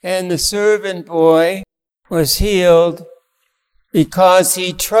And the servant boy was healed because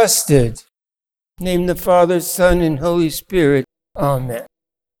he trusted. Name the Father, Son, and Holy Spirit. Amen.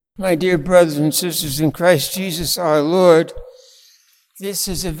 My dear brothers and sisters in Christ Jesus our Lord, this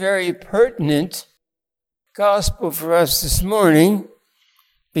is a very pertinent gospel for us this morning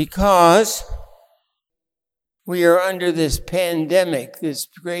because we are under this pandemic, this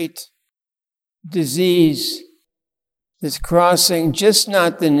great disease that's crossing just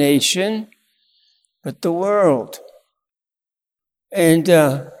not the nation, but the world. And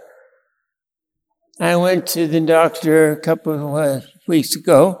I went to the doctor a couple of weeks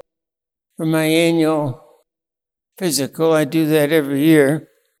ago for my annual physical. I do that every year,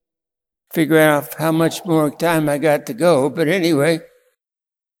 figure out how much more time I got to go. But anyway,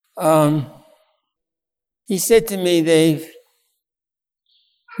 he said to me they've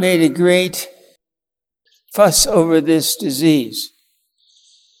made a great fuss over this disease.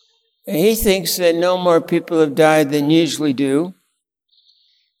 And he thinks that no more people have died than usually do.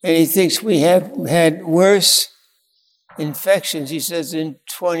 And he thinks we have had worse infections. He says in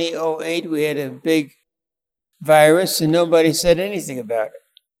 2008 we had a big virus and nobody said anything about it.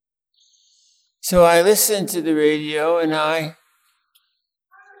 So I listened to the radio and I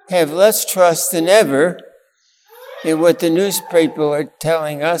have less trust than ever in what the newspaper are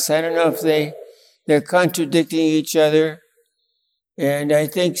telling us. I don't know if they're contradicting each other. And I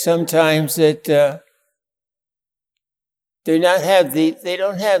think sometimes that they don't have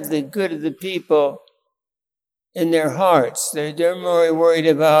the good of the people in their hearts. They're more worried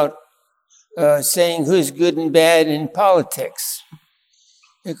about saying who's good and bad in politics.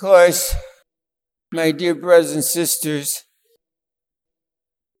 Of course, my dear brothers and sisters,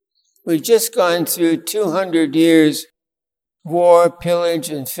 we've just gone through 200 years war, pillage,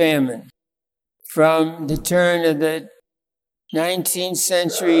 and famine. From the turn of the 19th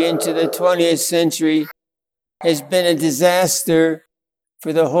century into the 20th century has been a disaster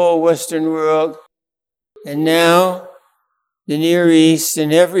for the whole Western world, and now the Near East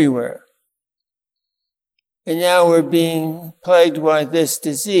and everywhere. And now we're being plagued by this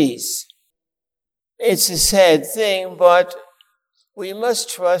disease. It's a sad thing, but we must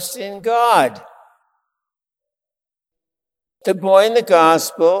trust in God. The boy in the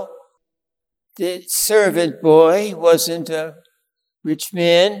gospel, the servant boy, he wasn't a rich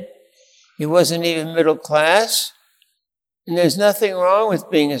man. He wasn't even middle class. And there's nothing wrong with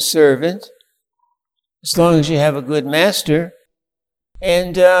being a servant, as long as you have a good master.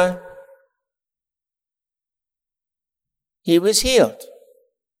 And he was healed.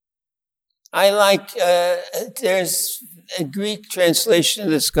 I like, there's a Greek translation of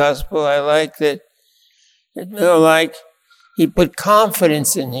this gospel. I like that, like, he put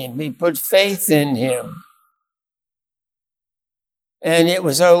confidence in him. He put faith in him. And it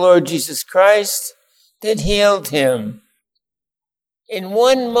was our Lord Jesus Christ that healed him. In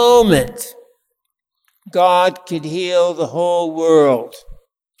one moment, God could heal the whole world.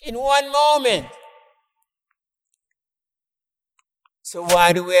 In one moment. So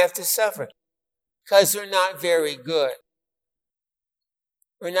why do we have to suffer? Because we're not very good.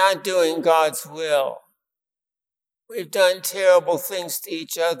 We're not doing God's will. We've done terrible things to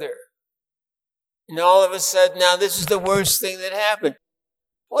each other. And all of a sudden, now this is the worst thing that happened.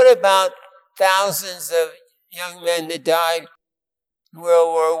 What about thousands of young men that died in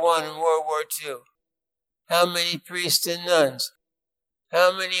World War I and World War II? How many priests and nuns?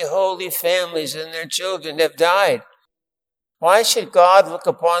 How many holy families and their children have died? Why should God look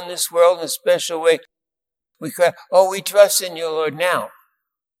upon this world in a special way? We cry, oh, we trust in you, Lord, now.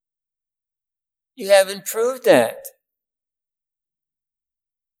 You haven't proved that.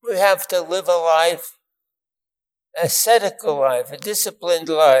 We have to live a life, a ascetical life, a disciplined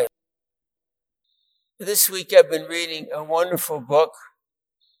life. This week I've been reading a wonderful book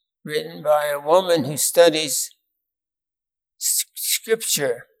written by a woman who studies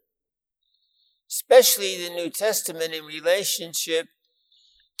Scripture, especially the New Testament in relationship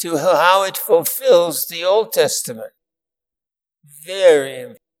to how it fulfills the Old Testament. Very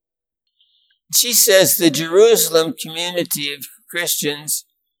important. She says the Jerusalem community of Christians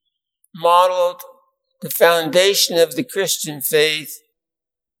modeled the foundation of the Christian faith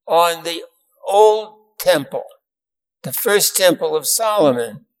on the old temple, the first temple of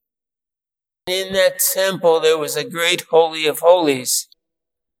Solomon. In that temple there was a great Holy of Holies,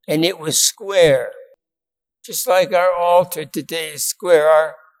 and it was square. Just like our altar today is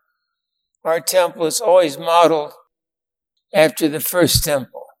square, our temple is always modeled after the first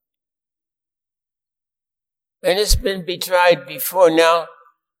temple. And it's been tried before. Now,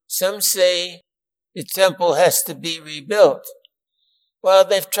 some say the temple has to be rebuilt. Well,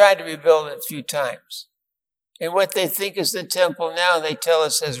 they've tried to rebuild it a few times. And what they think is the temple now, they tell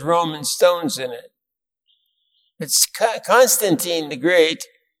us, has Roman stones in it. It's Constantine the Great,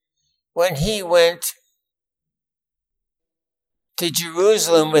 when he went to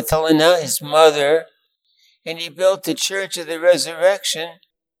Jerusalem with Helena, his mother, and he built the Church of the Resurrection,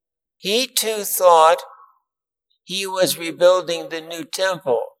 he too thought he was rebuilding the new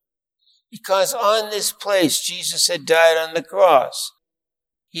temple. Because on this place, Jesus had died on the cross.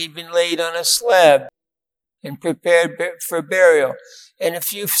 He'd been laid on a slab and prepared for burial. And a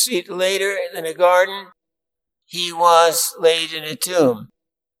few feet later, in a garden, he was laid in a tomb.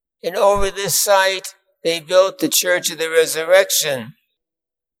 And over this site, they built the Church of the Resurrection.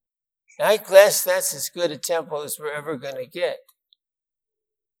 I guess that's as good a temple as we're ever going to get.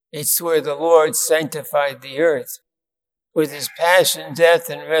 It's where the Lord sanctified the earth with his passion, death,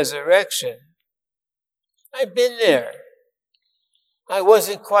 and resurrection. I've been there. I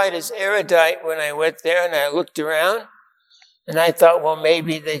wasn't quite as erudite when I went there, and I looked around, and I thought, well,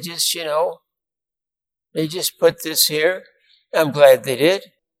 maybe they just, they just put this here. I'm glad they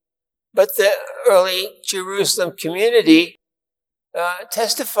did. But the early Jerusalem community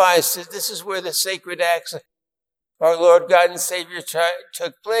testifies that this is where the sacred acts of our Lord God and Savior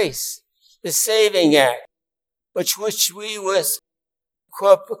took place. The saving act, which we was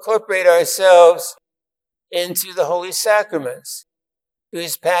incorporate ourselves into the holy sacraments, through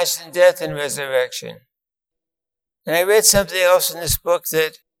his passion, death, and resurrection. And I read something else in this book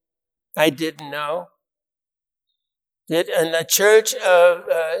that I didn't know. That in the Church of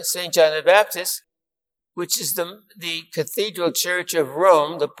St. John the Baptist, which is the Cathedral Church of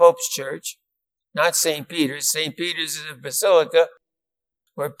Rome, the Pope's Church, not St. Peter's. St. Peter's is a basilica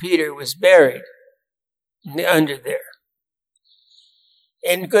where Peter was buried under there.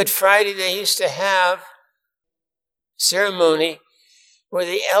 In Good Friday, they used to have ceremony where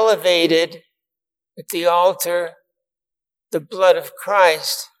they elevated at the altar the blood of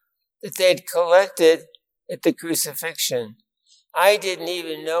Christ that they had collected at the crucifixion. I didn't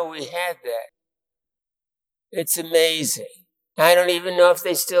even know we had that. It's amazing. I don't even know if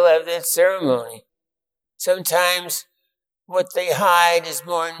they still have that ceremony. Sometimes what they hide is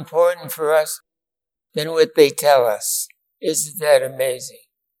more important for us than what they tell us. Isn't that amazing?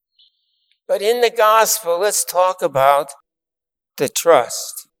 But in the gospel, let's talk about the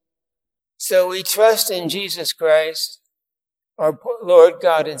trust. So we trust in Jesus Christ, our Lord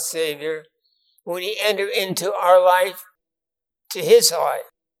God and Savior, when he entered into our life to his life.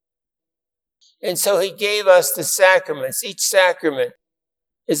 And so he gave us the sacraments. Each sacrament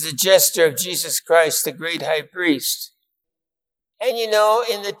is a gesture of Jesus Christ, the great high priest. And in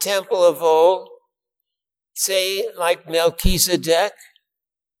the temple of old, say like Melchizedek,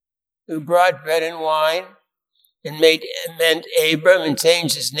 who brought bread and wine and meant Abram and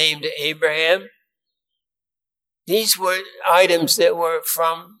changed his name to Abraham. These were items that were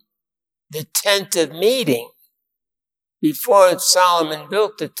from the tent of meeting before Solomon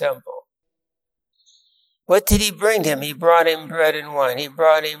built the temple. What did he bring him? He brought him bread and wine. He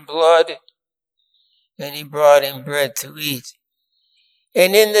brought him blood, and he brought him bread to eat.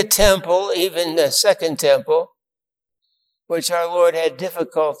 And in the temple, even the second temple, which our Lord had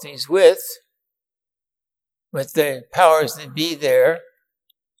difficulties with the powers that be there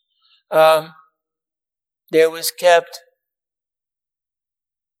was kept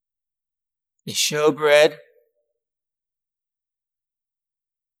the showbread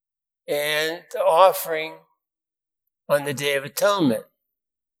and the offering on the Day of Atonement.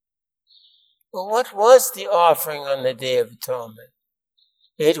 Well, what was the offering on the Day of Atonement?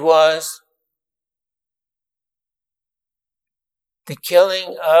 It was the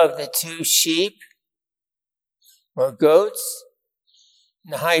killing of the 2 sheep or goats.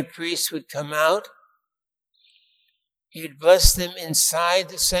 And the high priest would come out. He would bless them inside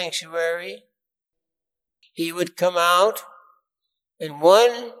the sanctuary. He would come out, and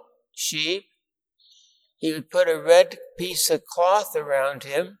one sheep, he would put a red piece of cloth around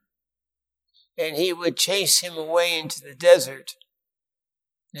him, and he would chase him away into the desert.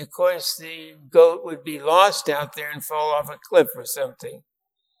 And of course, the goat would be lost out there and fall off a cliff or something.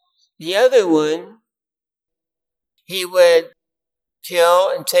 The other one, he would kill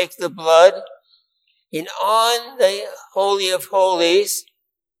and take the blood, and on the Holy of Holies,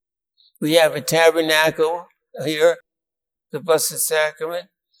 we have a tabernacle here, the Blessed Sacrament.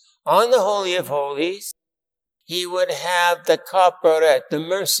 On the Holy of Holies, he would have the kaparet, the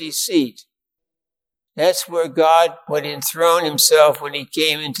mercy seat. That's where God would enthrone himself when he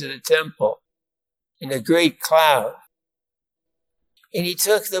came into the temple in a great cloud. And he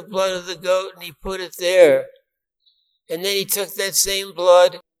took the blood of the goat and he put it there. And then he took that same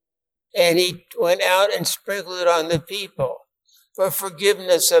blood and he went out and sprinkled it on the people for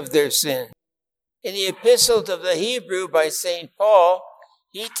forgiveness of their sin. In the Epistle to the Hebrew by St. Paul,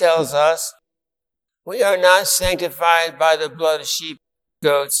 he tells us, we are not sanctified by the blood of sheep and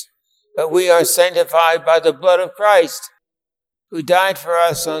goats, but we are sanctified by the blood of Christ, who died for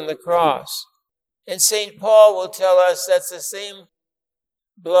us on the cross. And St. Paul will tell us that's the same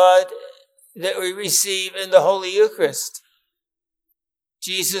blood that we receive in the Holy Eucharist.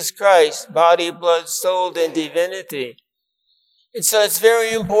 Jesus Christ, body, blood, soul, and divinity. And so it's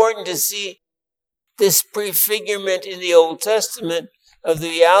very important to see this prefigurement in the Old Testament of the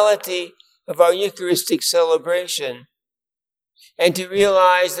reality of our Eucharistic celebration, and to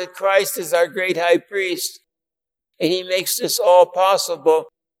realize that Christ is our great high priest, and he makes this all possible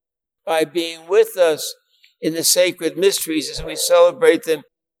by being with us in the sacred mysteries as we celebrate them,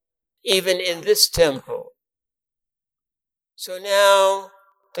 even in this temple. So now,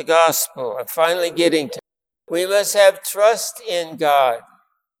 the gospel, I'm finally getting to. We must have trust in God.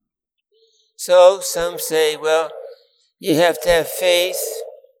 So some say, well, you have to have faith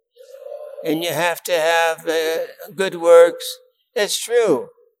and you have to have good works. That's true.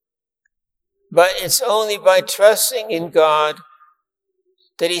 But it's only by trusting in God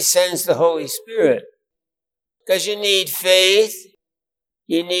that he sends the Holy Spirit. Because you need faith,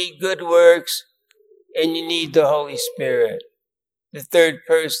 you need good works, and you need the Holy Spirit, the third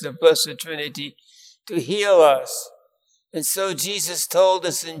person of the Blessed Trinity, to heal us. And so Jesus told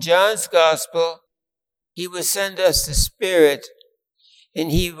us in John's Gospel, he would send us the Spirit,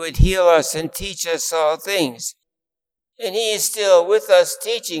 and he would heal us and teach us all things. And he is still with us,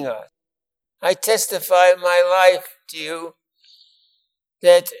 teaching us. I testify my life to you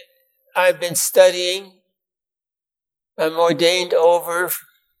that I've been studying. I'm ordained over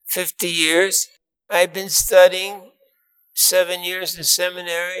 50 years. I've been studying 7 years in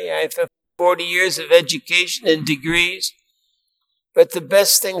seminary. I have 40 years of education and degrees. But the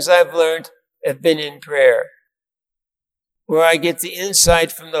best things I've learned have been in prayer, where I get the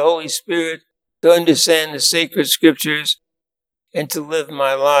insight from the Holy Spirit to understand the sacred scriptures and to live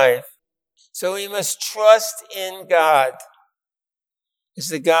my life. So we must trust in God, as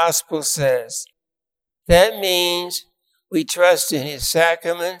the gospel says. That means we trust in his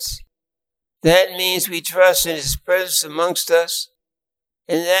sacraments. That means we trust in his presence amongst us.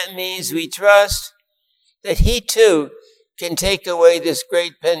 And that means we trust that he too can take away this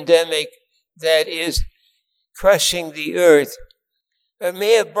great pandemic that is crushing the earth. But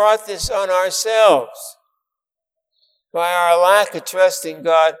may have brought this on ourselves by our lack of trust in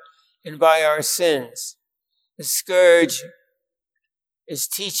God and by our sins. The scourge is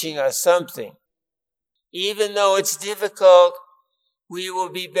teaching us something. Even though it's difficult, we will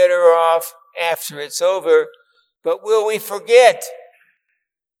be better off after it's over. But will we forget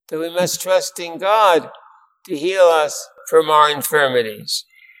that we must trust in God to heal us from our infirmities?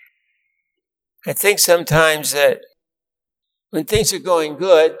 I think sometimes that when things are going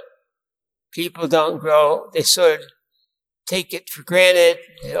good, people don't grow. They sort of take it for granted.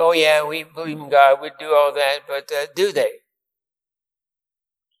 Oh yeah, we believe in God, we do all that, but do they?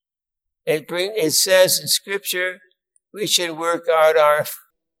 It says in Scripture, we should work out our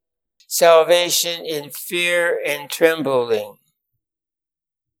salvation in fear and trembling,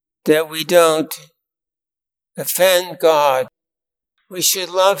 that we don't offend God. We should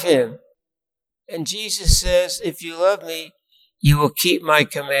love him. And Jesus says, if you love me, you will keep my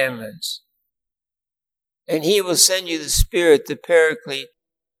commandments. And he will send you the Spirit, the Paraclete,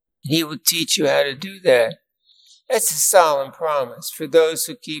 and he will teach you how to do that. That's a solemn promise for those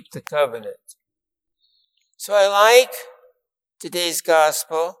who keep the covenant. So I like today's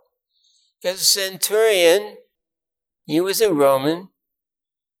gospel because the centurion, he was a Roman,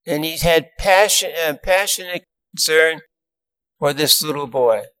 and he had passionate concern for this little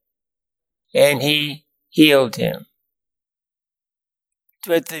boy. And he healed him.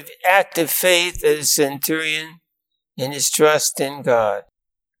 With the act of faith of the centurion and his trust in God,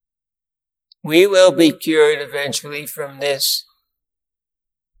 we will be cured eventually from this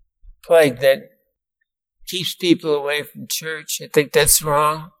plague that keeps people away from church. I think that's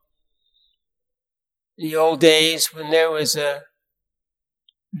wrong. In the old days, when there was a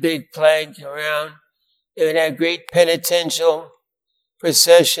big plague around, they would have great penitential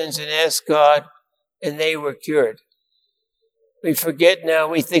processions and ask God, and they were cured. We forget now,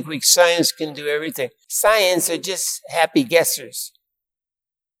 we think science can do everything. Science are just happy guessers.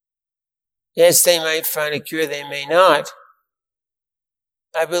 Yes, they might find a cure, they may not.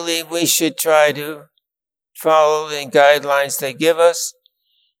 I believe we should try to follow the guidelines they give us,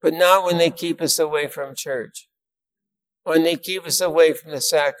 but not when they keep us away from church. when they keep us away from the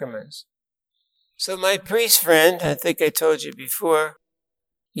sacraments. So my priest friend, I think I told you before,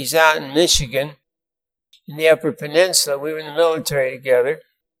 he's out in Michigan, in the Upper Peninsula. We were in the military together.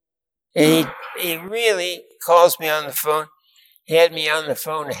 And he really calls me on the phone. He had me on the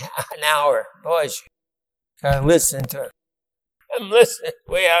phone an hour. Boys, you gotta listen to him. I'm listening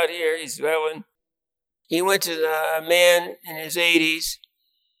way out here. He's dwelling. He went to a man in his 80s,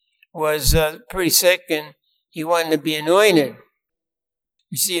 was pretty sick, and he wanted to be anointed.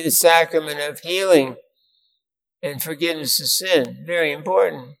 You see, the sacrament of healing and forgiveness of sin, very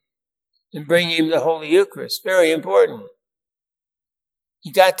important. And bringing him the Holy Eucharist, very important.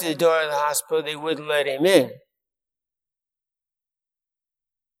 He got to the door of the hospital, they wouldn't let him in.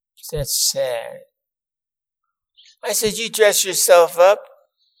 That's sad. I said, you dress yourself up,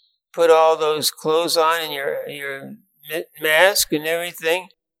 put all those clothes on and your mask and everything,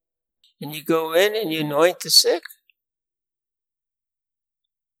 and you go in and you anoint the sick.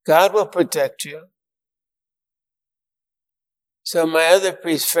 God will protect you. So my other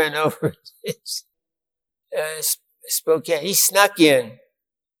priest friend over in Spokane, he snuck in.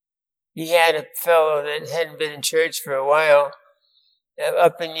 He had a fellow that hadn't been in church for a while,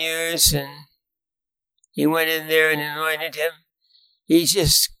 up in years, and he went in there and anointed him. He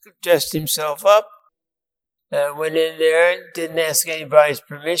just dressed himself up, went in there, didn't ask anybody's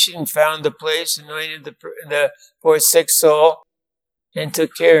permission, found the place, anointed the poor sick soul, and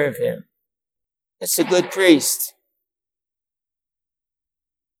took care of him. That's a good priest.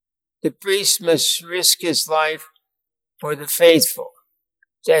 The priest must risk his life for the faithful,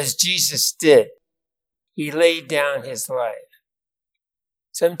 as Jesus did. He laid down his life.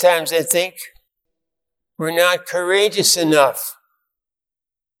 Sometimes I think we're not courageous enough,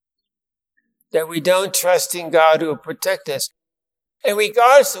 that we don't trust in God who will protect us. And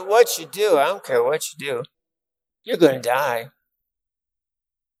regardless of what you do, I don't care what you do, you're going to die.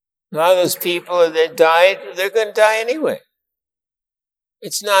 A lot of those people that died, they're going to die anyway.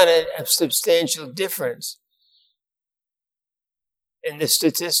 It's not a substantial difference in the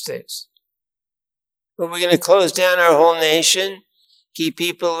statistics. But we're going to close down our whole nation, keep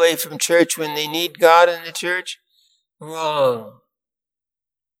people away from church when they need God in the church? Wrong.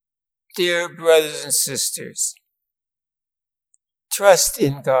 Dear brothers and sisters, trust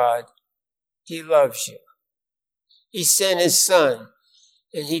in God. He loves you. He sent his Son,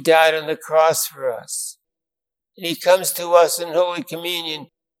 and he died on the cross for us. And he comes to us in Holy Communion,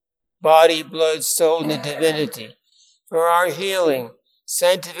 body, blood, soul, and divinity, for our healing,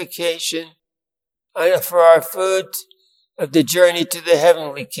 sanctification, and for our food of the journey to the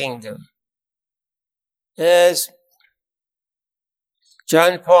heavenly kingdom. As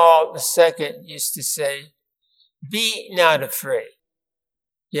John Paul II used to say, be not afraid.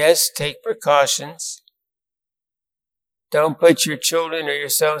 Yes, take precautions. Don't put your children or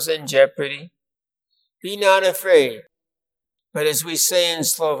yourselves in jeopardy. Be not afraid. But as we say in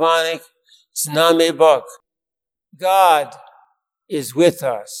Slavonic, zname Bog. God is with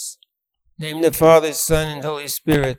us. In the name of the Father, Son, and Holy Spirit.